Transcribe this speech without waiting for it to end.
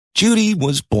Judy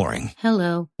was boring.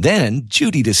 Hello. Then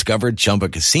Judy discovered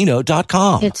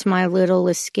ChumbaCasino.com. It's my little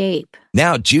escape.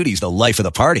 Now Judy's the life of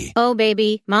the party. Oh,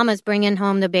 baby, mama's bringing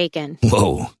home the bacon.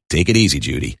 Whoa, take it easy,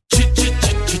 Judy.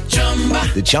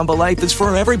 The Chumba life is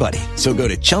for everybody. So go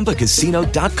to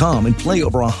ChumbaCasino.com and play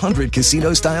over 100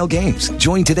 casino-style games.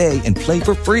 Join today and play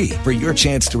for free for your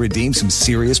chance to redeem some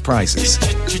serious prizes.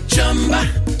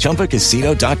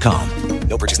 ChumbaCasino.com.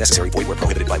 No purchase necessary. Void where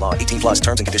prohibited by law. 18 plus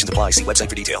terms and conditions apply. See website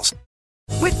for details.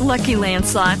 With Lucky Land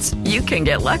Slots, you can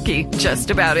get lucky just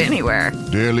about anywhere.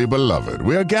 Dearly beloved,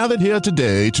 we are gathered here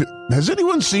today to... Has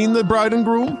anyone seen the bride and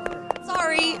groom?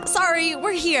 Sorry,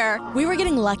 we're here. We were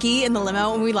getting lucky in the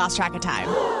limo and we lost track of time.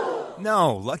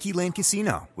 No, Lucky Land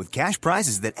Casino, with cash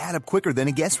prizes that add up quicker than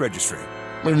a guest registry.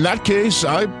 In that case,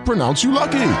 I pronounce you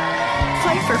lucky.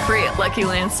 Play for free at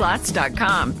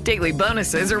LuckyLandSlots.com. Daily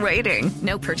bonuses are waiting.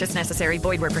 No purchase necessary.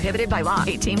 Void where prohibited by law.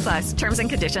 18 plus. Terms and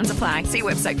conditions apply. See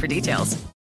website for details.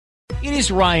 It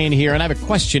is Ryan here, and I have a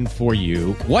question for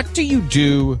you. What do you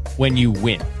do when you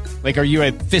win? Like, are you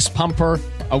a fist pumper,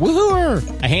 a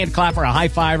woohooer, a hand clapper, a high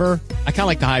fiver? I kind of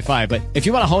like the high five, but if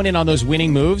you want to hone in on those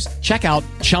winning moves, check out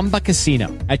Chumba Casino.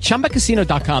 At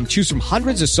ChumbaCasino.com, choose from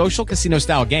hundreds of social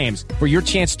casino-style games for your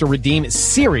chance to redeem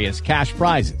serious cash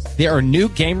prizes. There are new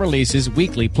game releases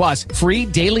weekly, plus free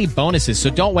daily bonuses, so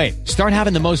don't wait. Start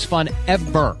having the most fun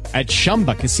ever at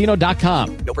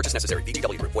ChumbaCasino.com. No purchase necessary.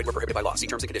 VGW Group. Void where prohibited by law. See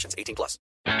terms and conditions. 18 plus.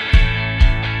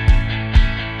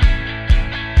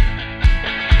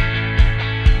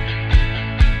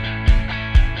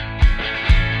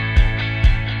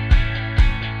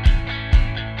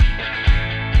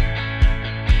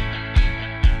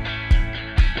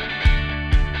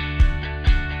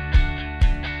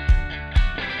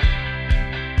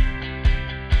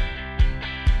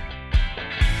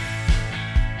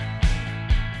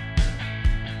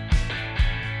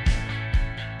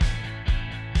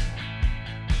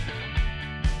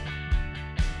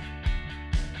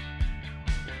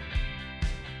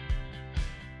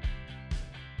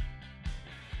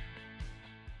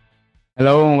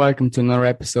 Hello and welcome to another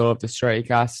episode of the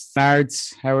Strikecast.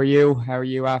 Nards, how are you? How are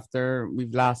you after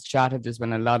we've last chatted? There's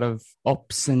been a lot of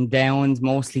ups and downs,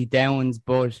 mostly downs,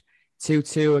 but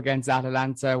 2-2 against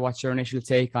Atalanta. What's your initial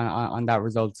take on that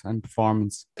result and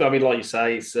performance? I mean, like you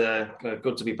say, it's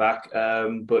good to be back.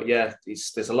 But yeah,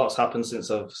 there's a lot's happened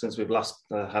since we've last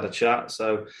had a chat.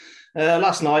 So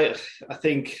last night, I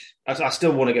think I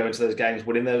still want to go into those games,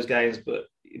 winning those games,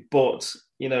 but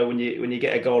you know, when you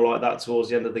get a goal like that towards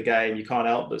the end of the game, you can't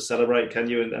help but celebrate, can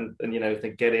you? And you know,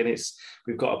 think get in.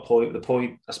 We've got a point. The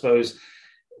point, I suppose,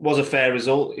 was a fair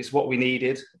result. It's what we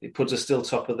needed. It puts us still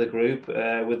top of the group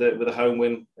with a home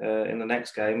win in the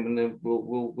next game, and then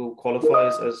we'll qualify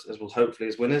as well, hopefully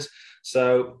as winners.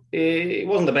 So it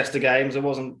wasn't the best of games. I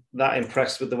wasn't that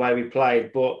impressed with the way we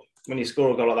played, but when you score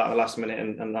a goal like that in the last minute,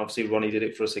 and obviously Ronnie did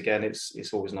it for us again,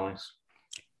 it's always nice.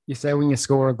 You say when you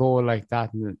score a goal like that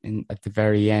at the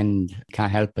very end, you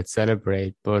can't help but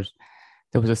celebrate. But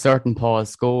there was a certain Paul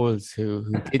Scholes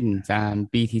who didn't.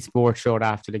 BT Sport showed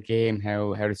after the game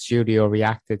how the studio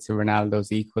reacted to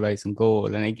Ronaldo's equalising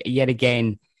goal. And yet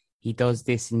again, he does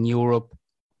this in Europe.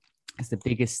 It's the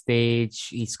biggest stage.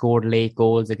 He scored late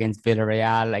goals against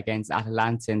Villarreal, against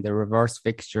Atalanta in the reverse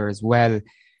fixture as well.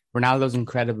 Ronaldo's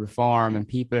incredible form, and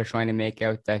people are trying to make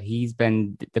out that he's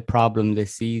been the problem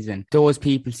this season. Those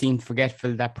people seem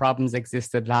forgetful that problems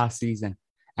existed last season.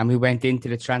 And we went into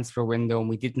the transfer window and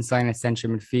we didn't sign a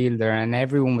central midfielder, and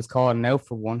everyone was calling out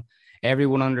for one.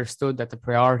 Everyone understood that the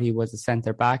priority was a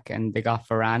centre-back, and they got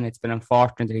Varane. It's been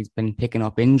unfortunate that he's been picking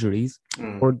up injuries.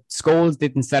 But Scholes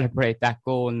didn't celebrate that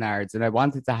goal, Nards, and I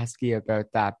wanted to ask you about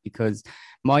that because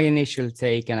my initial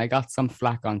take, and I got some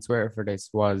flack on Twitter for this,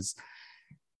 was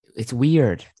it's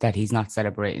weird that he's not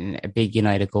celebrating a big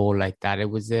United goal like that. It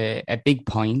was a big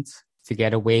point to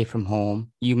get away from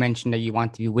home. You mentioned that you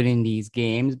want to be winning these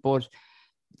games, but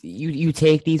you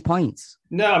take these points.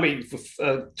 No, I mean,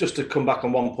 just to come back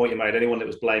on one point you made, anyone that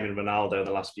was blaming Ronaldo in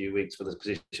the last few weeks for the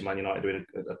position Man United doing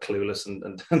are clueless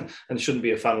and shouldn't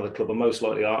be a fan of the club, or most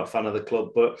likely aren't a fan of the club.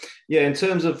 But yeah, in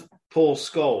terms of Paul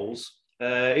Scholes,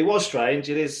 it was strange.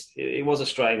 It was a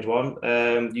strange one.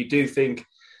 You do think,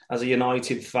 as a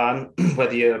United fan,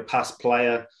 whether you're a past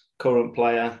player, current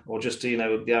player, or just the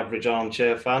average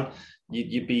armchair fan,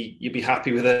 you'd be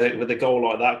happy with a goal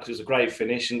like that because it was a great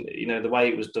finish, and the way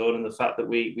it was done, and the fact that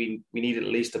we needed at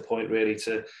least a point really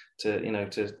to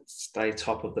stay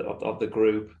top of the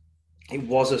group. It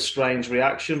was a strange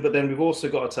reaction, but then we've also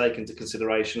got to take into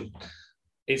consideration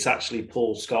it's actually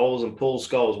Paul Scholes, and Paul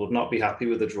Scholes would not be happy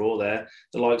with the draw there.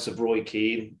 The likes of Roy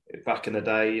Keane back in the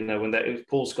day, you know, when it was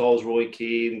Paul Scholes, Roy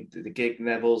Keane, the Gig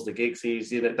Nevilles, the Giggsies,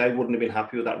 you know, they wouldn't have been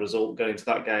happy with that result going to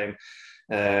that game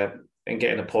and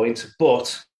getting a point.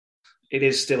 But it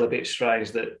is still a bit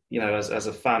strange that, you know, as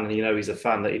a fan, and you know he's a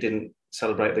fan, that he didn't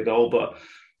celebrate the goal. But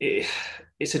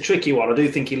it's a tricky one. I do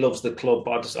think he loves the club,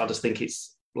 but I just think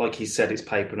it's, like he said, it's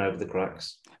papering over the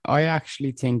cracks. I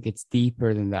actually think it's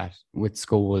deeper than that with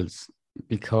Scholes,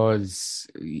 because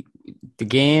the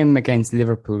game against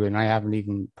Liverpool, and I haven't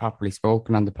even properly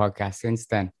spoken on the podcast since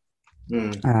then,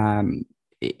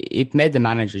 it made the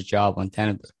manager's job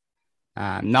untenable.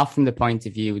 Not from the point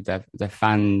of view that the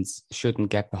fans shouldn't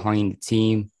get behind the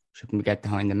team, shouldn't get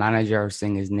behind the manager or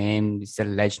sing his name. He's still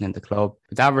a legend in the club.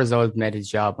 But that result made his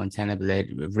job untenable. It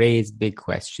raised big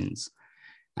questions.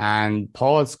 And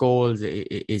Paul Scholes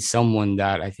is someone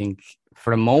that I think,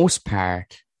 for the most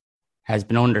part, has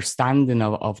been understanding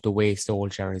of the way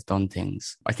Solskjaer has done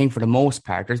things. I think for the most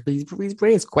part, he's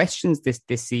raised questions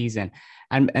this season.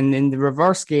 And in the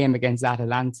reverse game against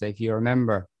Atalanta, if you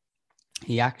remember,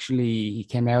 he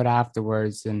came out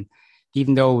afterwards, and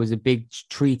even though it was a big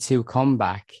 3-2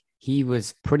 comeback, he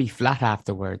was pretty flat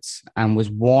afterwards and was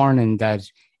warning that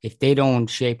if they don't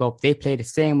shape up, they play the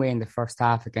same way in the first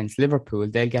half against Liverpool,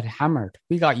 they'll get hammered.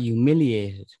 We got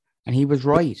humiliated. And he was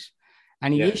right.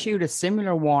 And he issued a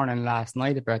similar warning last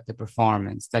night about the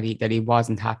performance, that he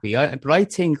wasn't happy. But I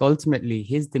think ultimately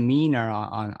his demeanour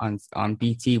on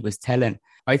BT was telling.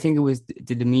 I think it was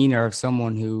the demeanour of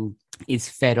someone who is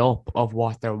fed up of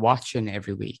what they're watching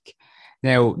every week.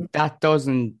 Now, that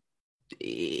doesn't...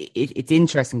 It's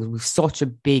interesting because we've such a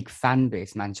big fan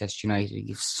base, Manchester United.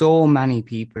 You've so many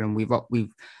people, and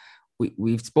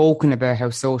we've spoken about how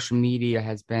social media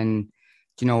has been,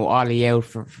 you know, ollie out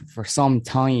for some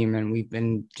time, and we've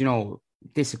been, you know,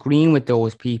 disagreeing with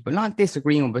those people. Not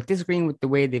disagreeing, but disagreeing with the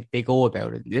way they go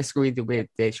about it. Disagree the way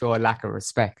they show a lack of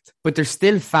respect. But there's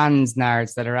still fans,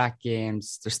 Nards, that are at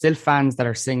games. There's still fans that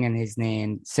are singing his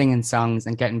name, singing songs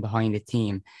and getting behind the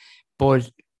team. But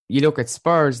you look at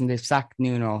Spurs and they've sacked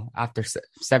Nuno after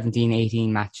 17,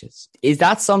 18 matches. Is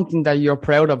that something that you're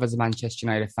proud of as a Manchester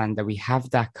United fan, that we have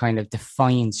that kind of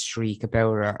defiant streak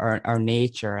about our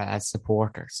nature as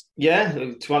supporters? Yeah,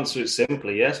 to answer it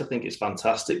simply, yes. I think it's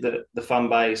fantastic that the fan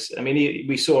base... I mean,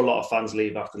 we saw a lot of fans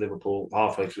leave after Liverpool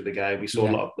halfway through the game. We saw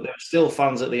a lot, but there were still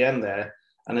fans at the end there.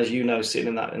 And as you know,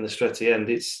 sitting in the stretchy end,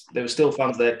 there were still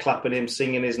fans there clapping him,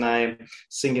 singing his name,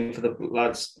 singing for the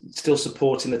lads, still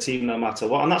supporting the team no matter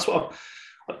what. And that's what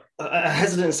I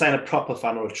hesitant in saying a proper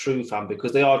fan or a true fan,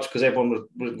 because everyone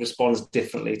responds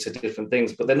differently to different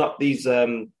things. But they're not these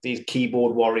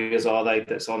keyboard warriors, are they?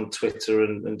 That's on Twitter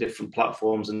and different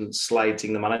platforms and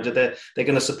slating the manager. They're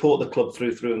going to support the club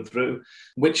through and through,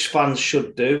 which fans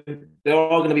should do. There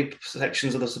are going to be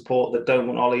sections of the support that don't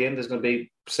want Ollie in. There's going to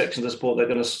be sections of support that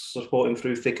are going to support him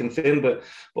through thick and thin. But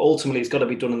ultimately, it's got to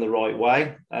be done in the right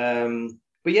way.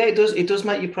 But yeah, it does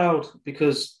make you proud,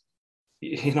 because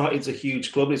United's a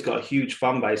huge club. He's got a huge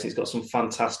fan base. He's got some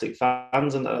fantastic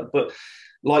fans, but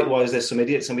likewise, there's some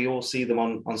idiots, and we all see them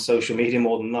on social media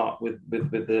more than not with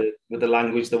the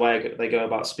language, the way they go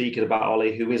about speaking about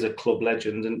Ollie, who is a club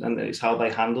legend, and it's how they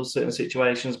handle certain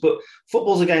situations. But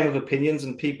football's a game of opinions,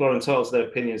 and people are entitled to their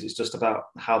opinions. It's just about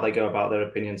how they go about their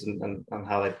opinions and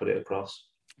how they put it across.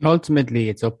 Ultimately,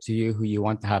 it's up to you who you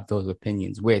want to have those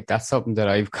opinions with. That's something that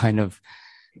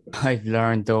I've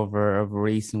learned over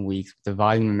recent weeks, with the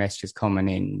volume of messages coming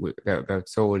in about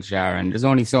Solskjaer, and there's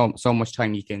only so much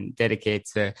time you can dedicate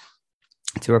to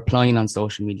replying on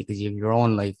social media, because you have your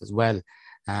own life as well,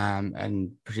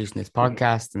 and producing this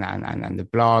podcast and the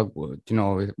blog. You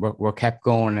know, we're kept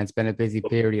going, and it's been a busy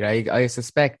period. I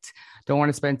suspect, don't want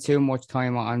to spend too much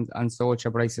time on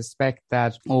Solskjaer, but I suspect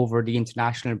that over the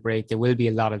international break there will be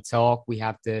a lot of talk. We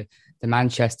have the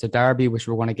Manchester derby, which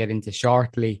we're going to get into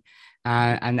shortly.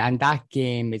 And that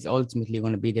game is ultimately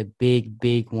going to be the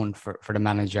big one for the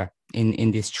manager in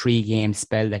this 3-game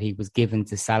spell that he was given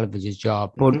to salvage his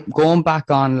job. But going back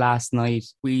on last night,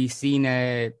 we seen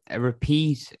a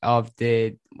repeat of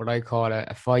what I call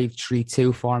a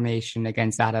 5-3-2 formation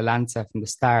against Atalanta from the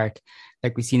start,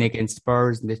 like we seen against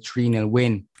Spurs in the 3-0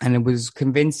 win. And it was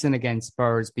convincing against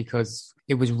Spurs, because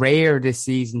it was rare this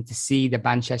season to see the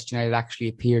Manchester United actually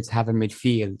appear to have a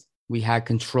midfield. We had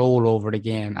control over the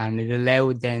game, and it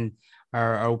allowed then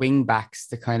our wing backs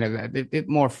to kind of a bit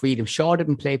more freedom. Shaw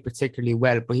didn't play particularly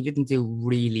well, but he didn't do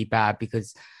really bad,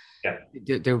 because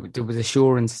there was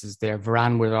assurances there.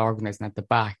 Varane was organising at the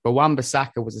back, but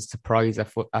Wan-Bissaka was a surprise at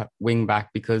wing back,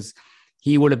 because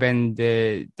he would have been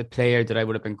the player that I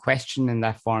would have been questioning in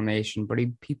that formation, but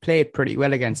he played pretty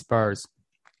well against Spurs.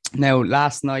 Now,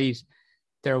 last night,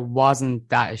 there wasn't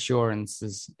that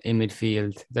assurance in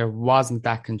midfield. There wasn't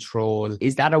that control.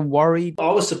 Is that a worry?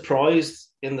 I was surprised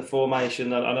in the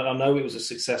formation. I know it was a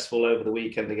successful over the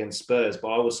weekend against Spurs, but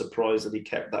I was surprised that he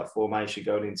kept that formation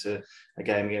going into a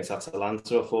game against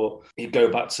Atalanta. I thought he'd go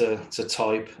back to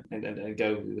type and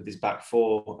go with his back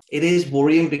four. It is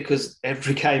worrying because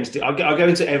every game, I go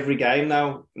into every game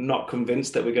now not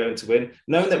convinced that we're going to win,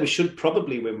 knowing that we should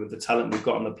probably win with the talent we've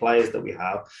got and the players that we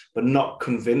have, but not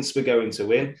convinced we're going to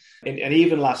win. And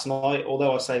even last night,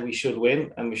 although I say we should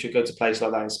win and we should go to places like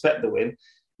that and expect the win,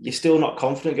 you're still not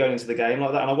confident going into the game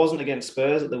like that. And I wasn't against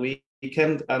Spurs at the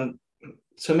weekend. And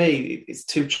to me, it's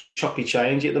too choppy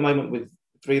change at the moment with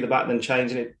 3 at the back, then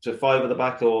changing it to 5 at the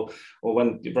back, or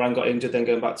when Brian got injured, then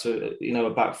going back to a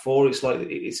back 4. It's like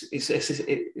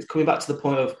it's coming back to the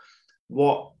point of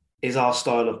what is our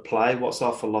style of play, what's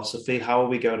our philosophy, how are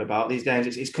we going about these games?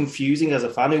 It's confusing as a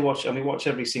fan who watch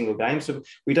every single game, so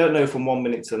we don't know from 1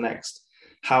 minute to the next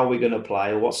how we're going to play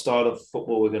or what style of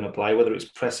football we're going to play, whether it's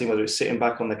pressing, whether it's sitting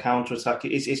back on the counter-attack.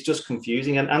 It's just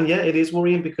confusing. And yeah, it is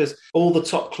worrying because all the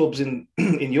top clubs in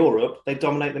Europe, they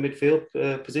dominate the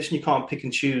midfield position. You can't pick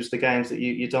and choose the games that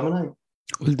you dominate.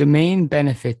 Well, the main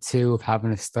benefit too of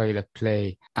having a style of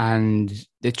play and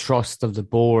the trust of the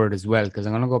board as well, because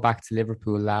I'm going to go back to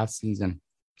Liverpool last season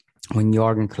when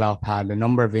Jurgen Klopp had a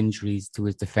number of injuries to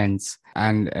his defence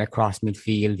and across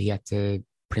midfield, he had to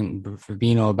bring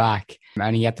Fabinho back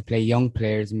and he had to play young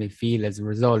players in midfield as a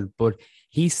result, but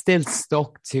he still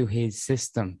stuck to his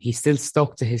system. He still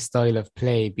stuck to his style of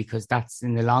play because that's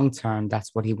in the long term,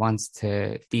 that's what he wants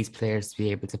these players to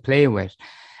be able to play with.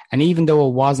 And even though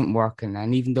it wasn't working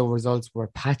and even though results were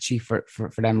patchy for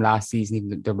them last season, even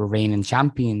though they were reigning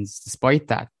champions, despite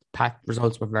that,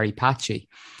 results were very patchy.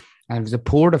 And it was a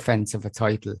poor defence of a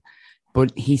title.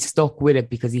 But he stuck with it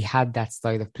because he had that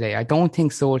style of play. I don't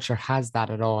think Solskjaer has that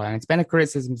at all. And it's been a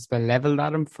criticism that's been levelled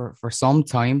at him for some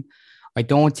time. I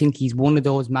don't think he's one of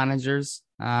those managers.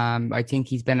 I think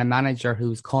he's been a manager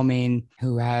who's come in,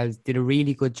 who did a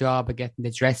really good job of getting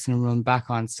the dressing room back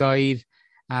on side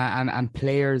and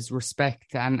players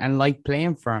respect and like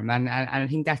playing for him. And I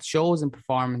think that shows in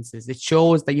performances. It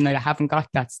shows that, they haven't got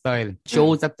that style. It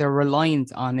shows that they're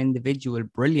reliant on individual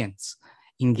brilliance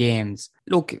in games.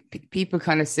 Look, people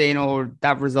kind of say,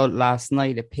 that result last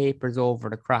night, it papers over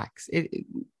the cracks. It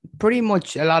pretty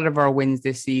much a lot of our wins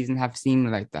this season have seemed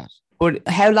like that. But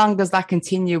how long does that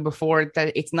continue before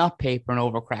it's not papering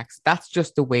over cracks? That's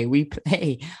just the way we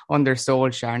play under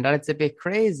Solskjaer, and that it's a bit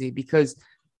crazy because,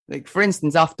 like, for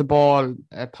instance, Off the Ball,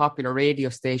 a popular radio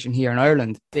station here in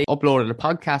Ireland, they uploaded a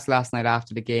podcast last night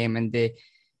after the game, and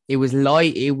it was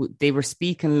live. They were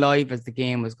speaking live as the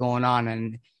game was going on,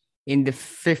 and in the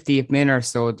 50th minute or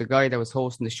so, the guy that was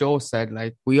hosting the show said,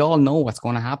 like, we all know what's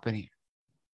going to happen here.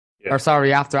 Yeah. Or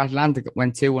sorry, after Atlanta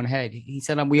went 2-1 ahead, he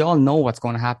said, we all know what's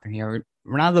going to happen here.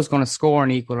 Ronaldo's going to score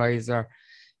an equaliser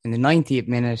in the 90th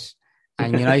minute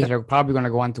and United are probably going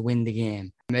to go on to win the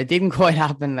game. It didn't quite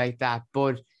happen like that,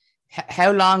 but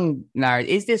how long now?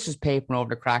 Is this just papering over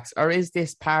the cracks or is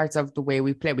this part of the way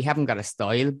we play? We haven't got a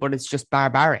style, but it's just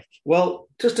barbaric. Well,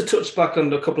 just to touch back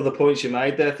on a couple of the points you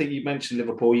made there, I think you mentioned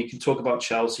Liverpool. You can talk about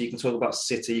Chelsea, you can talk about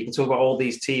City, you can talk about all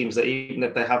these teams that even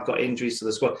if they have got injuries to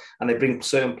the squad and they bring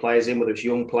certain players in, whether it's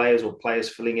young players or players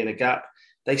filling in a gap,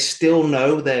 they still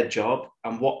know their job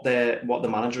and what the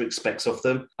manager expects of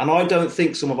them. And I don't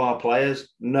think some of our players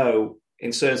know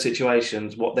in certain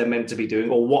situations what they're meant to be doing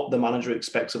or what the manager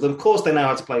expects of them. Of course, they know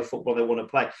how to play football, they want to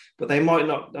play, but they might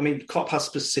not. I mean, Klopp has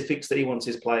specifics that he wants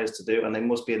his players to do, and they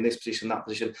must be in this position, that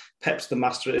position. Pep's the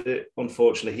master at it,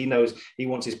 unfortunately. He knows he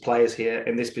wants his players here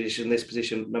in this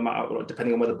position, no matter,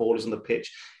 depending on where the ball is on the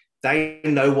pitch. They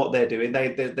know what they're doing.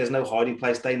 There's no hiding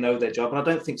place. They know their job, and I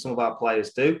don't think some of our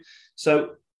players do.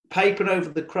 So, papering over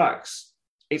the cracks,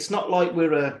 it's not like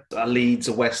we're a Leeds,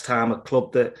 a West Ham, a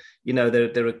club that,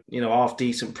 they're a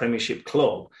half-decent Premiership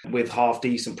club with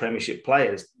half-decent Premiership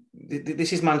players.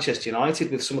 This is Manchester United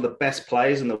with some of the best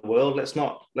players in the world. Let's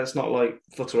not like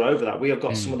flutter over that. We have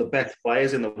got some of the best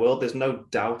players in the world. There's no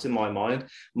doubt in my mind.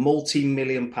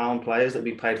 Multi-million-pound players that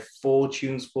we paid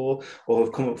fortunes for or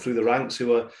have come up through the ranks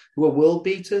who are world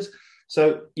beaters.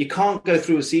 So you can't go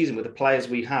through a season with the players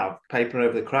we have papering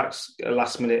over the cracks. A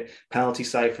last-minute penalty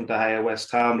save from De Gea, West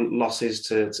Ham, losses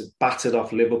to battered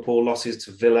off Liverpool, losses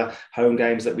to Villa, home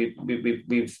games that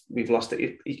we've lost.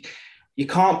 You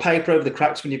can't paper over the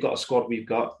cracks when you've got a squad we've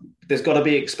got. There's got to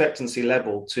be expectancy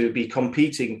level to be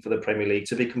competing for the Premier League,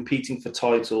 to be competing for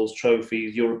titles,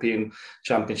 trophies, European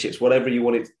championships, whatever you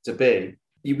want it to be.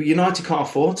 United can't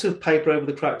afford to paper over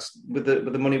the cracks with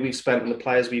the money we've spent and the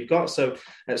players we've got. So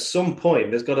at some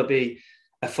point, there's got to be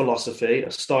a philosophy, a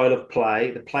style of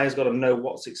play. The players got to know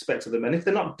what's expected of them. And if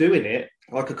they're not doing it,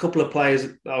 like a couple of players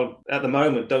at the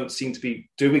moment don't seem to be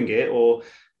doing it or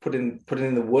putting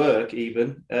in the work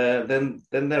even, then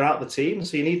they're out the team.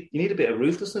 So you need a bit of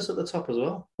ruthlessness at the top as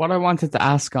well. What I wanted to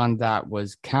ask on that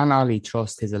was, can Ollie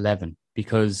trust his 11?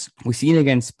 Because we've seen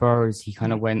against Spurs, he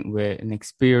kind of went with an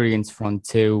experienced front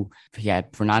two. He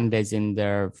had Fernandes in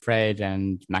there, Fred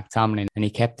and McTominay, and he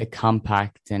kept it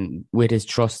compact and with his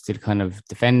trusted kind of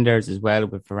defenders as well,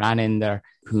 with Varane in there,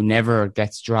 who never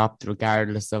gets dropped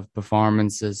regardless of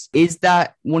performances. Is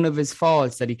that one of his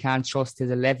faults, that he can't trust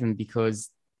his 11? Because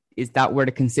is that where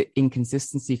the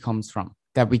inconsistency comes from?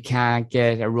 That we can't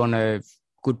get a run of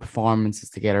good performances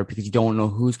together because you don't know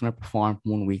who's going to perform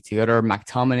from one week to the other.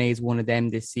 McTominay is one of them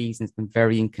this season. It's been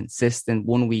very inconsistent.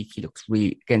 One week he looks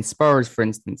really, against Spurs, for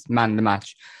instance, man of the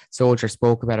match. Soldier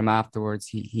spoke about him afterwards.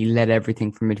 He led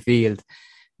everything from midfield.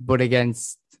 But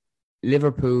against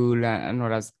Liverpool, I know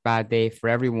that's a bad day for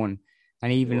everyone.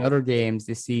 And even other games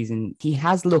this season, he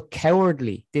has looked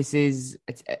cowardly. It's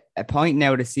a point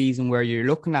now of the season where you're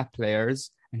looking at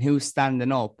players and who's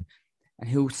standing up and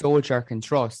who Solskjaer can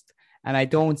trust. And I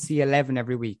don't see 11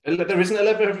 every week. There isn't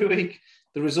 11 every week.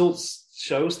 The results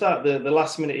shows that. The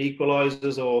last minute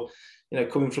equalisers, or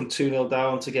coming from 2-0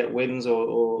 down to get wins,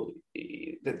 or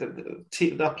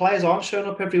the players aren't showing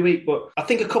up every week. But I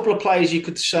think a couple of players you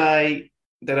could say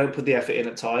they don't put the effort in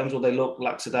at times, or they look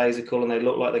lackadaisical and they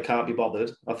look like they can't be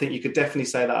bothered. I think you could definitely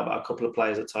say that about a couple of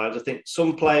players at times. I think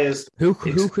some players... Who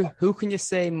can you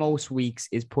say most weeks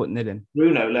is putting it in?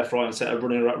 Bruno, left, right and centre,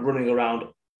 running around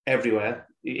everywhere.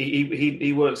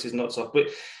 He works his nuts off, but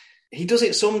he does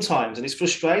it sometimes, and it's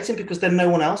frustrating because then no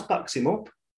one else backs him up.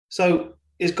 So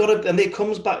it's got to, and it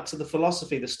comes back to the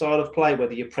philosophy, the style of play,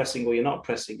 whether you're pressing or you're not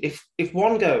pressing. If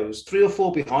one goes, 3 or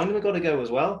 4 behind him have got to go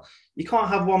as well. You can't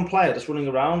have one player just running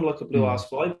around like a blue-ass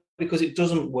fly because it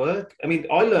doesn't work. I mean,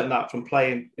 I learned that from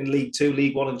playing in League 2,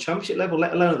 League 1 and Championship level,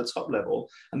 let alone at the top level.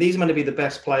 And these are meant to be the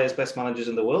best players, best managers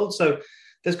in the world. So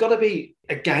there's got to be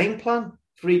a game plan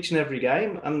for each and every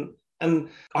game. And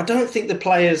I don't think the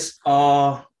players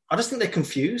are... I just think they're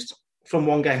confused from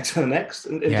one game to the next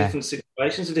in different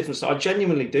situations and different... I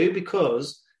genuinely do,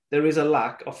 because there is a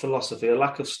lack of philosophy, a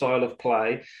lack of style of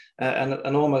play,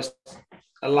 and almost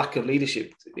a lack of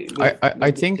leadership. I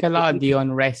think a lot of the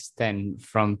unrest then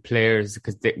from players,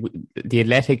 because the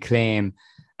Athletic claim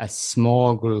a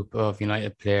small group of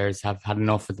United players have had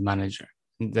enough of the manager.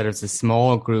 There's a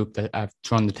small group that have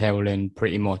thrown the towel in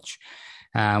pretty much.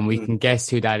 We can guess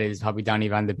who that is, probably Donny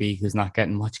van de Beek, who's not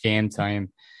getting much game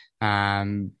time.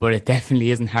 But it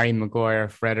definitely isn't Harry Maguire,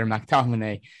 Fred or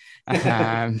McTominay.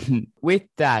 With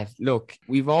that, look,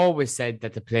 we've always said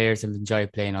that the players have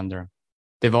enjoyed playing under him.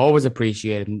 They've always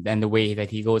appreciated him and the way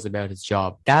that he goes about his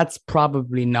job. That's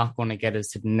probably not going to get us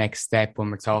to the next step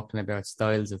when we're talking about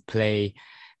styles of play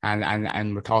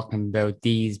and we're talking about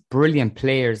these brilliant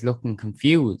players looking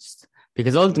confused,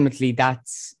 because ultimately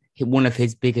that's one of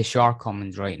his biggest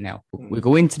shortcomings right now. We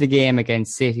go into the game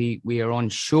against City, we are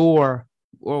unsure,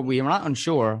 or we are not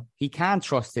unsure. He can't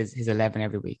trust his 11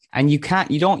 every week, and you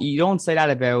don't say that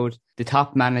about the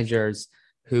top managers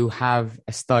who have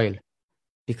a style,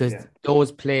 because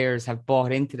those players have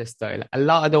bought into the style. A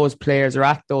lot of those players are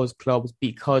at those clubs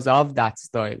because of that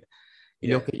style.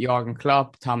 You look at Jurgen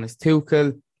Klopp, Thomas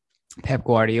Tuchel, Pep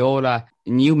Guardiola,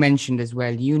 and you mentioned as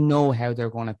well, how they're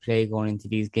going to play going into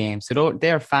these games. So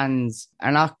their fans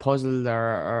are not puzzled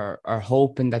or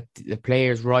hoping that the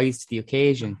players rise to the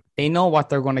occasion. They know what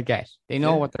they're going to get. They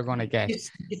know what they're going to get.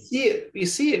 You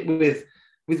see it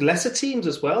with lesser teams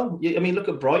as well. I mean, look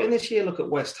at Brighton this year. Look at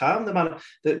West Ham.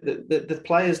 The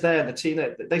players there, the team,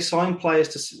 they sign players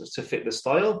to fit the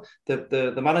style.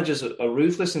 The managers are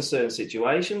ruthless in certain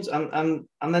situations, and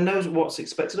they know what's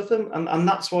expected of them. And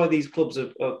that's why these clubs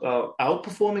are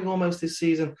outperforming almost this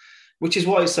season, which is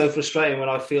why it's so frustrating when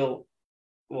I feel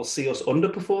we'll see us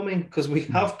underperforming, because we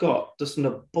have got just an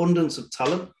abundance of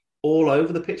talent all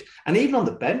over the pitch, and even on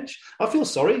the bench. I feel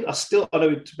sorry. I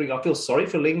feel sorry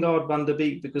for Lingard, Van der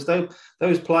Beek, because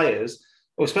those players,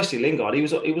 or especially Lingard, he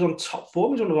was on top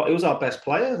form. He was our best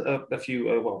player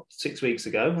 6 weeks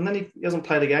ago, and then he hasn't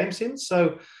played a game since.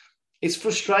 So it's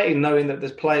frustrating knowing that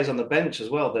there's players on the bench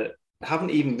as well that haven't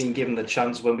even been given the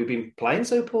chance when we've been playing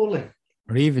so poorly.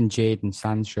 Or even Jadon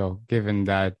Sancho, given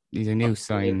that he's a new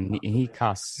sign, he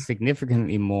costs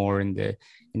significantly more in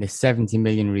the 70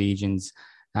 million regions.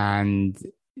 And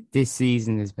this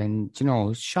season has been,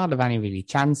 short of any really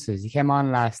chances. He came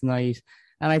on last night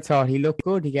And I thought he looked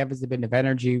good. He gave us a bit of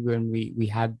energy when we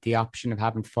had the option of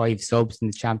having 5 subs in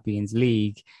the Champions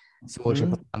League. Solskjaer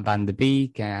put on Van de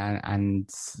Beek and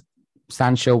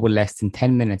Sancho with less than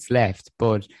 10 minutes left.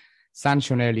 But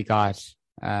Sancho nearly got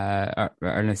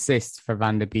an assist for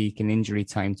Van de Beek in injury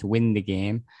time to win the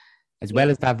game. As well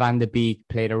as that, Van de Beek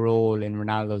played a role in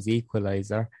Ronaldo's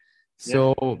equaliser.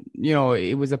 So,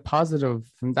 it was a positive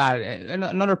from that.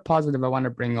 Another positive I want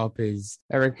to bring up is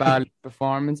Eric Bailly's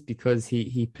performance, because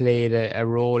he played a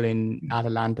role in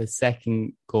Atalanta's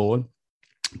second goal.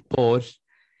 But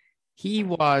he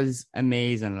was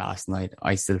amazing last night,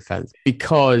 I still felt,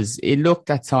 because it looked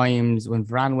at times when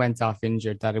Varane went off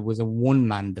injured that it was a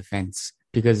one-man defence,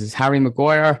 because it's Harry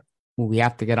Maguire, who we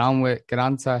have to get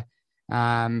onto,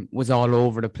 was all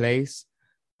over the place.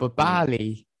 But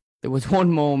Bailly, there was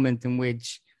one moment in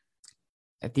which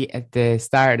at the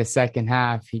start of the second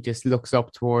half, he just looks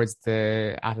up towards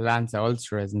the Atalanta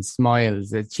Ultras and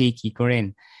smiles, a cheeky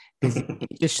grin. Because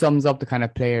it just sums up the kind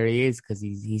of player he is, because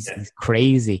he's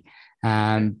crazy.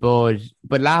 But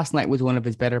last night was one of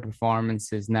his better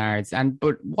performances, Nards.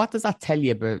 But what does that tell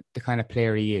you about the kind of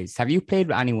player he is? Have you played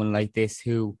with anyone like this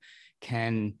who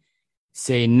can,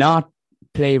 say, not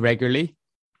play regularly,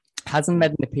 hasn't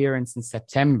made an appearance in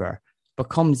September, but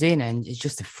comes in and is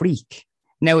just a freak?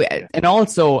 Now, and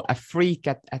also a freak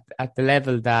at the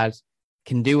level that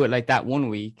can do it like that one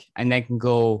week and then can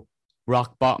go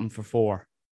rock bottom for 4.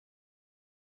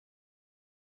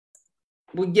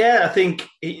 Well, yeah, I think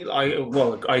I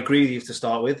agree with you to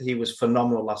start with. He was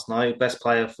phenomenal last night. Best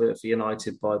player for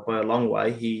United by a long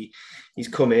way. He's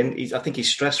come in. I think he's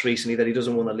stressed recently that he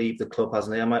doesn't want to leave the club,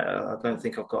 hasn't he? I don't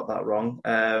think I've got that wrong.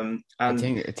 I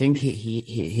think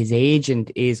his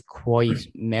agent is quite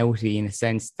melty in a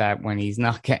sense that when he's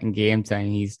not getting game time,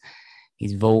 he's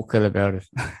vocal about it.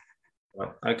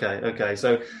 Right. Okay.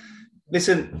 So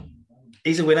listen,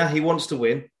 he's a winner. He wants to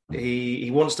win. He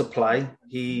wants to play.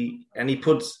 He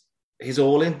puts his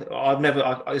all in. He's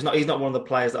not one of the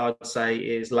players that I'd say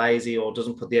is lazy or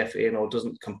doesn't put the effort in or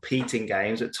doesn't compete in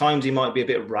games. At times he might be a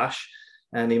bit rash,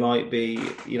 and he might be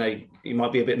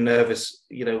a bit nervous,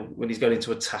 when he's going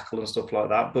into a tackle and stuff like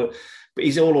that. But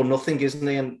he's all or nothing, isn't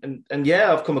he? And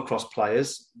yeah, I've come across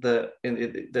players that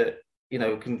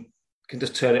can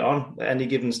just turn it on at any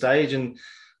given stage. And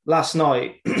last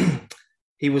night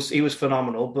he was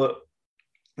phenomenal, but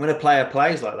when a player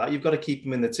plays like that, you've got to keep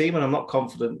him in the team. And I'm not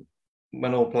confident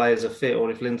when all players are fit,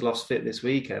 or if Lindelof's fit this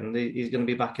weekend, he's going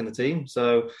to be back in the team.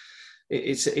 So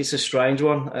it's a strange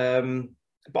one.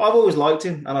 But I've always liked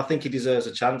him, and I think he deserves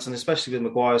a chance. And especially with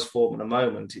Maguire's form at the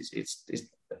moment,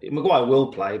 Maguire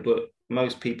will play, but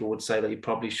most people would say that he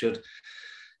probably should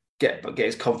get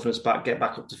his confidence back, get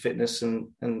back up to fitness, and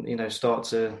start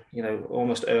to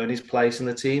almost earn his place in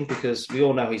the team, because we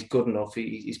all know he's good enough.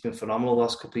 He's been phenomenal the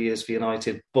last couple of years for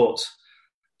United, but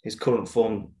his current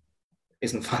form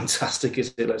isn't fantastic,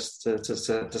 is it?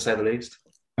 To say the least.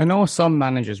 I know some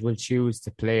managers will choose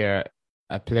to play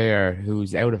a player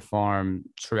who's out of form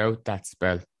throughout that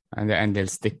spell, and they'll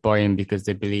stick by him because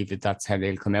they believe that that's how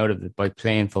they'll come out of it, by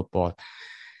playing football.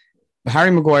 But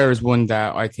Harry Maguire is one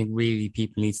that I think really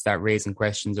people need to start raising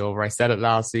questions over. I said it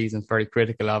last season, very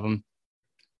critical of him.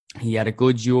 He had a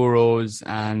good Euros,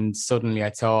 and suddenly I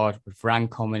thought with Varane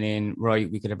coming in, right,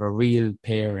 we could have a real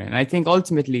pairing. And I think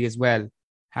ultimately as well,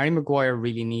 Harry Maguire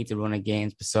really needs to run a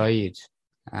games beside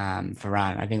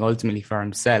Varane. I think ultimately for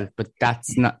himself, but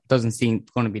doesn't seem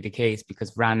going to be the case,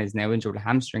 because Varane is now injured with a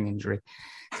hamstring injury,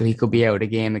 so he could be out of the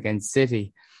game against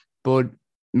City. But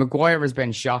Maguire has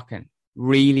been shocking.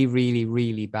 Really, really,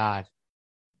 really bad.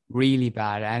 Really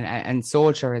bad. And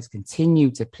Solskjaer has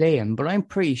continued to play him, but I'm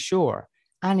pretty sure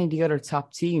any of the other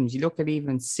top teams, you look at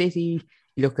even City,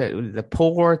 you look at the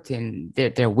Port, and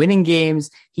they're winning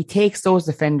games. He takes those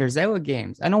defenders out of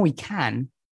games. I know he can,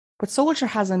 but Solskjaer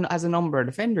has a number of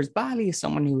defenders. Bailly is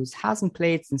someone who hasn't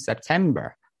played since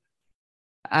September.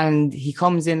 And he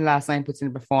comes in last night, puts in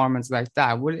a performance like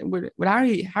that. With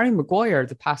Harry Maguire,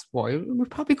 the past while, we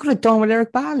probably could have done with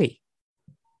Eric Bailly.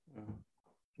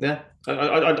 Yeah,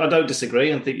 I don't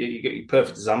disagree. I think you get a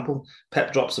perfect example.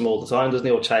 Pep drops them all the time, doesn't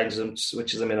he? Or changes them,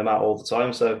 switches them in and out all the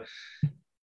time. So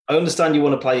I understand you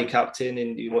want to play your captain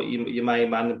and your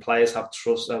main man, and players have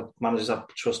trust. Managers have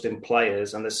trust in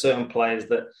players, and there's certain players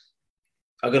that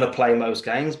are going to play most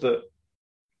games. But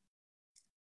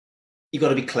you've got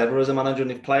to be clever as a manager.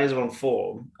 And if players are on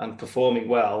form and performing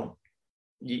well,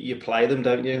 you play them,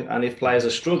 don't you? And if players are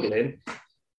struggling,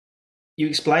 you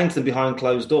explain to them behind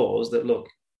closed doors that, look,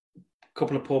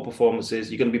 couple of poor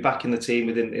performances, you're going to be back in the team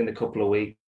in a couple of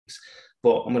weeks,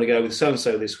 but I'm going to go with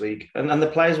so-and-so this week. And the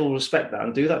players will respect that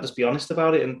and do that. Just be honest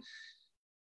about it. And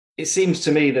it seems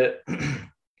to me that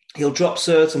he'll drop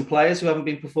certain players who haven't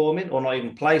been performing, or not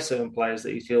even play certain players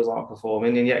that he feels aren't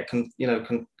performing, and yet can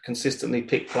consistently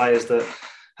pick players that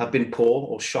have been poor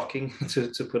or shocking,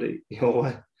 to put it your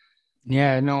way.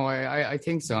 Yeah, no, I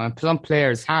think so. And some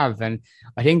players have, and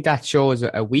I think that shows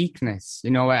a weakness.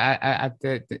 At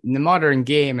the modern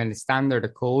game and the standard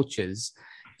of coaches,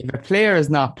 if a player is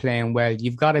not playing well,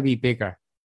 you've got to be bigger,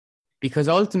 because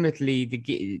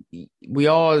ultimately we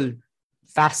all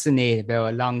fascinate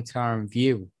about a long-term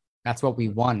view. That's what we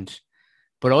want,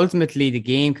 but ultimately the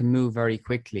game can move very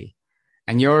quickly,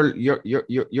 and your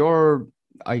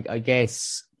I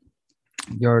guess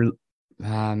your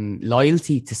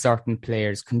loyalty to certain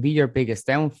players can be your biggest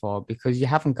downfall because you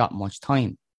haven't got much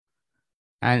time.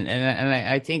 And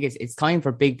I think it's time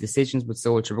for big decisions with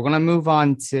Solskjaer. We're going to move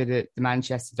on to the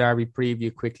Manchester Derby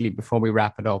preview quickly before we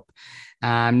wrap it up.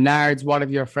 Nards, what have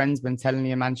your friends been telling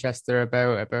you in Manchester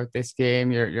about this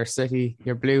game? Your City,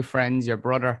 your blue friends, your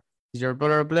brother. Is your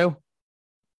brother a blue?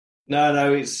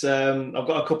 No, it's I've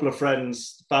got a couple of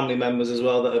friends, family members as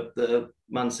well that are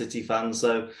Man City fans.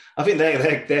 So I think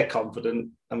they're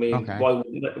confident. I mean, okay.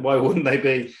 Why wouldn't they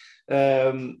be?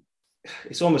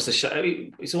 It's almost a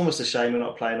shame. It's almost a shame we're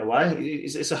not playing away.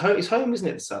 It's home, isn't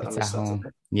it? It's at home.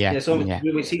 Yeah.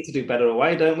 We seem to do better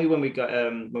away, don't we? When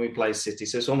we play City,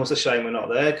 so it's almost a shame we're not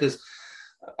there because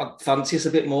I fancy us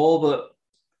a bit more. But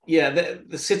yeah,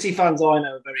 the City fans I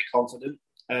know are very confident.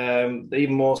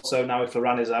 Even more so now if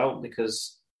Varane is out,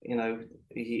 because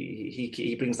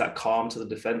he brings that calm to the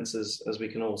defence as we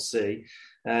can all see.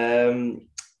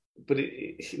 But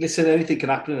listen, anything can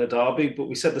happen in a derby. But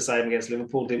we said the same against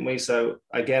Liverpool, didn't we? So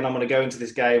again, I'm going to go into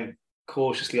this game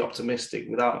cautiously optimistic,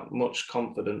 without much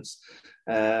confidence,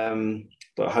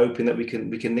 but hoping that we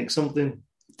can nick something.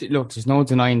 Look, there's no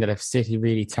denying that if City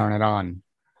really turn it on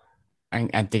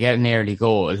and to get an early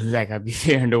goal, like I'd be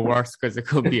fearing the worst because it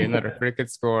could be another cricket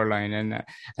scoreline, and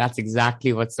that's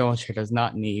exactly what Solskjaer does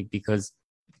not need, because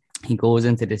he goes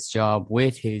into this job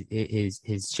with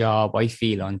his job, I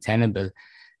feel, untenable.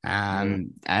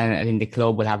 And I think the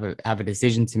club will have a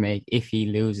decision to make if he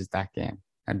loses that game,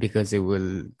 and because it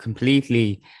will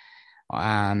completely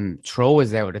throw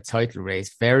us out of the title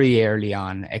race very early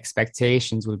on.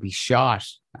 Expectations will be shot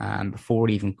before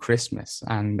even Christmas,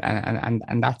 and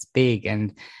that's big.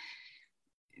 And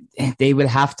they will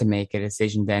have to make a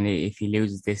decision then if he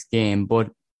loses this game. But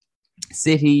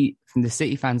City, from the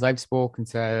City fans I've spoken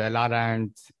to, a lot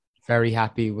aren't very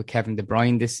happy with Kevin De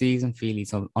Bruyne this season, feel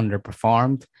he's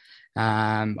underperformed.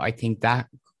 I think that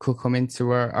could come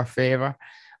into our favour.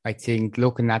 I think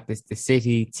looking at the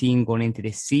City team going into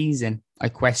this season, I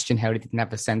question how they didn't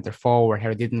have a centre forward, how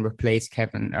they didn't replace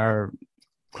Kevin or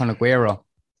Aguero.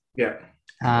 Yeah.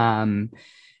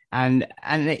 And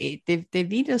they've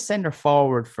needed a centre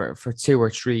forward for 2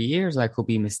 or 3 years. I could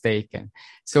be mistaken.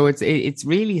 So it's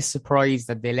really a surprise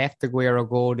that they let Aguero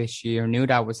go this year, knew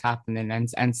that was happening,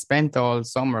 and spent all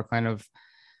summer kind of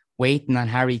waiting on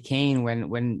Harry Kane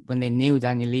when they knew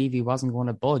Daniel Levy wasn't going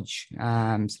to budge.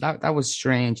 So that was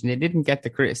strange, and they didn't get the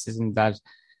criticism that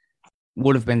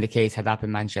would have been the case had that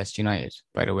been Manchester United,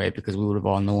 by the way, because we would have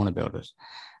all known about it.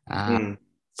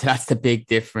 So that's the big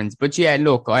difference. But yeah,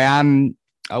 look, I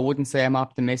wouldn't say I'm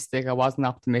optimistic. I wasn't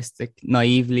optimistic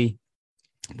naively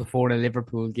before the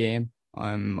Liverpool game.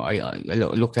 I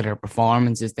looked at their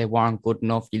performances. They weren't good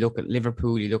enough. You look at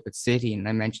Liverpool, you look at City, and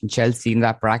I mentioned Chelsea in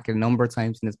that bracket a number of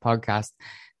times in this podcast.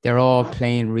 They're all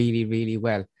playing really, really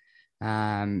well.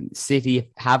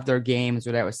 City have their games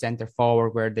without a centre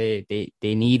forward where they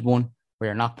need one, where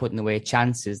they're not putting away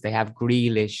chances. They have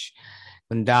Grealish,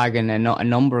 Gundogan, and a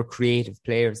number of creative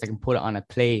players that can put it on a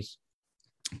plate,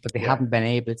 but they haven't been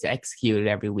able to execute it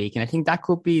every week. And I think that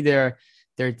could be their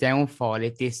downfall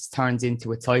if this turns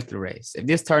into a title race. If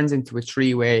this turns into a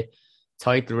 3-way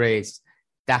title race,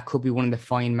 that could be one of the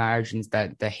fine margins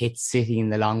that hits City in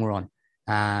the long run,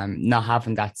 not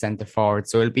having that centre forward.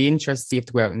 So it'll be interesting to see if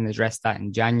they go out and address that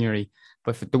in January.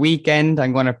 But for the weekend,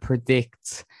 I'm going to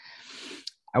predict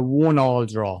a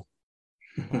 1-1 draw.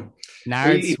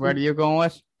 Nards, where are you going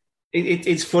with?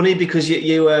 It's funny because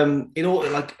you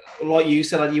like you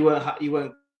said, you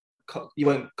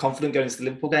weren't confident going into the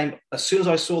Liverpool game. As soon as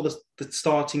I saw the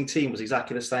starting team was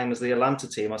exactly the same as the Atlanta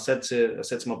team, I said to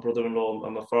my brother-in-law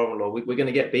and my father-in-law, we're going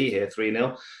to get beat here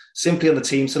 3-0, simply on the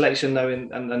team selection,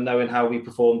 knowing how we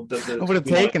performed. I would have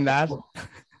taken that. We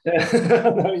would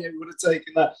have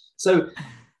taken that. So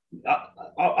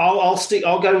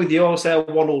I'll go with you. I'll say a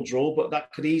 1-1 draw, but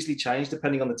that could easily change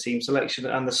depending on the team selection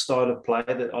and the style of play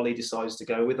that Ollie decides to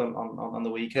go with on the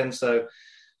weekend. So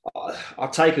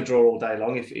I'd take a draw all day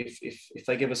long. If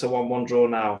they give us a 1-1 draw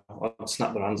now, I'd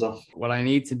snap their hands off. What I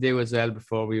need to do as well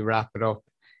before we wrap it up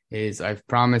is I've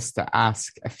promised to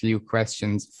ask a few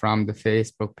questions from the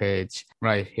Facebook page.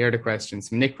 Right, here are the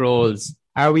questions. Nick Rolls,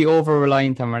 are we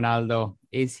over-reliant on Ronaldo?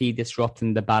 Is he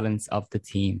disrupting the balance of the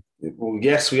team? Well,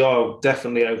 yes, we are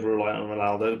definitely over-reliant on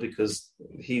Ronaldo because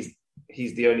he's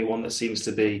the only one that seems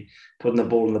to be putting the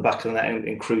ball in the back of the net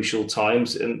in crucial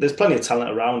times. And there's plenty of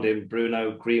talent around him.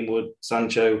 Bruno, Greenwood,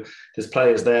 Sancho. There's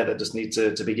players there that just need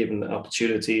to be given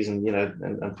opportunities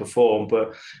and perform.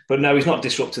 But no, he's not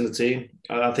disrupting the team.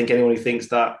 I don't think anyone who thinks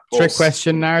that. Trick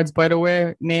question, Nards, by the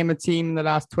way. Name a team in the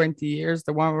last 20 years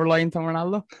that weren't reliant on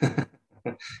Ronaldo.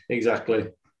 Exactly.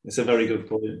 It's a very good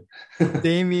point.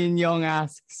 Damien Young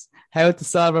asks, how to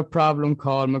solve a problem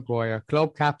called Maguire?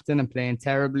 Club captain and playing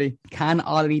terribly. Can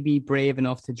Ollie be brave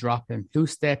enough to drop him? Who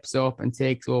steps up and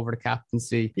takes over the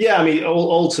captaincy? Yeah, I mean,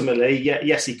 ultimately,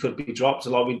 yes, he could be dropped.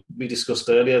 Like we discussed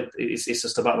earlier, it's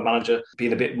just about the manager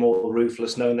being a bit more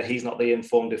ruthless, knowing that he's not the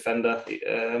informed defender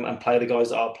and play the guys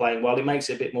that are playing well. It makes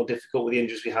it a bit more difficult with the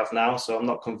injuries we have now, so I'm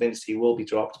not convinced he will be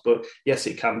dropped. But yes,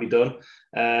 it can be done.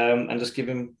 And just give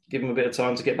him a bit of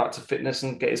time to get back to fitness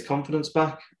and get his confidence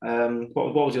back.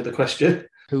 What was your other question?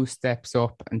 Who steps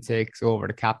up and takes over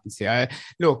the captaincy? I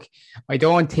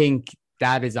don't think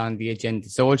that is on the agenda.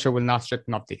 Solskjaer will not strip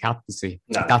him of the captaincy.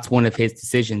 No. That's one of his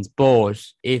decisions. But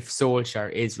if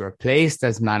Solskjaer is replaced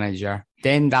as manager,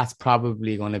 then that's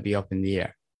probably going to be up in the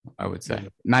air, I would say.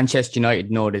 Manchester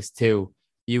United know this too.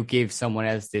 You give someone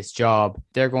else this job,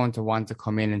 they're going to want to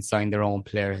come in and sign their own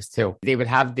players too. They would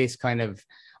have this kind of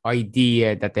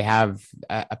idea that they have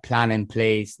a plan in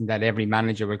place and that every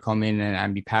manager will come in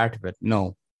and be part of it.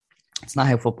 No, it's not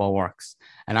how football works.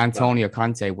 And Antonio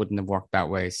Conte wouldn't have worked that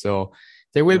way. So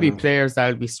there will be players that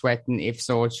will be sweating if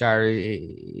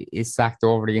Solskjaer is sacked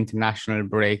over the international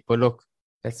break. But look,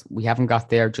 we haven't got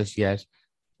there just yet.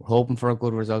 We're hoping for a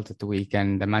good result at the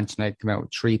weekend. The Manchester United come out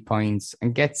with 3 points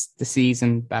and gets the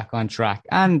season back on track.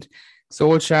 And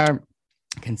Solskjaer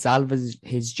can salvage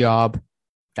his job.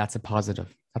 That's a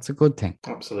positive. That's a good thing.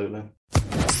 Absolutely.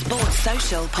 Sports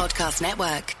Social Podcast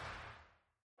Network.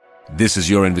 This is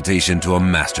your invitation to a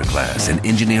masterclass in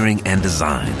engineering and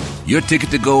design. Your ticket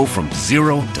to go from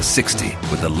 0 to 60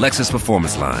 with the Lexus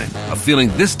Performance Line. A feeling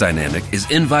this dynamic is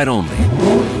invite only.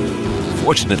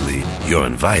 Fortunately, you're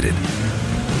invited.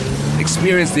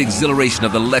 Experience the exhilaration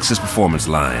of the Lexus Performance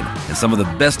Line and some of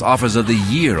the best offers of the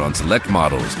year on select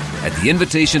models at the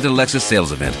Invitation to Lexus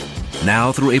sales event,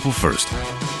 now through April 1st.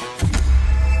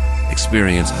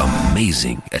 Experience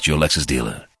amazing at your Lexus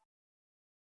dealer.